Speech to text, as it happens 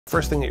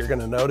First thing that you're going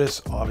to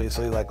notice,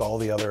 obviously like all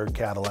the other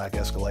Cadillac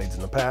Escalades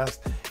in the past,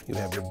 you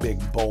have your big,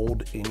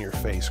 bold,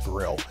 in-your-face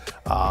grille.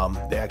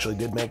 They actually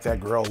did make that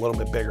grille a little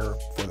bit bigger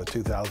for the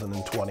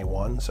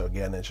 2021, so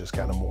again, it's just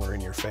kind of more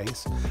in your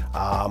face.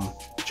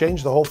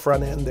 Changed the whole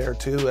front end there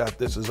too.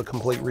 This is a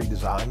complete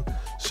redesign.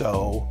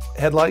 So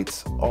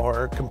headlights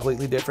are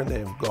completely different.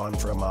 They've gone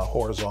from a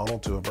horizontal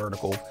to a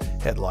vertical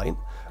headlight.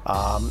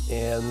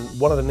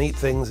 And one of the neat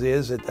things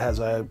is it has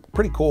a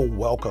pretty cool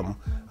welcome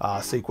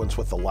sequence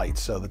with the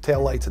lights. So the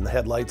tail lights and the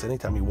headlights,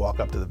 anytime you walk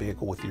up to the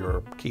vehicle with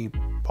your key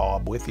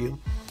fob with you,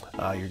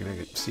 you're going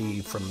to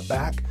see from the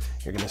back,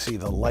 you're going to see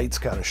the lights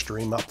kind of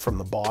stream up from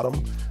the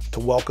bottom to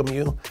welcome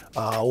you,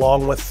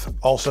 along with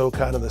also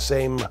kind of the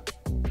same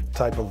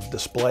type of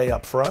display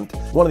up front.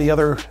 One of the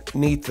other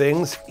neat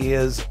things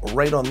is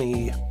right on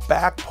the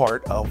back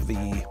part of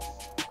the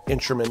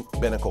instrument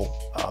binnacle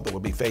that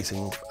would be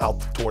facing out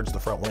towards the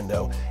front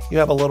window, you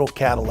have a little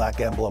Cadillac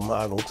emblem.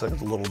 It looks like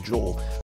a little jewel.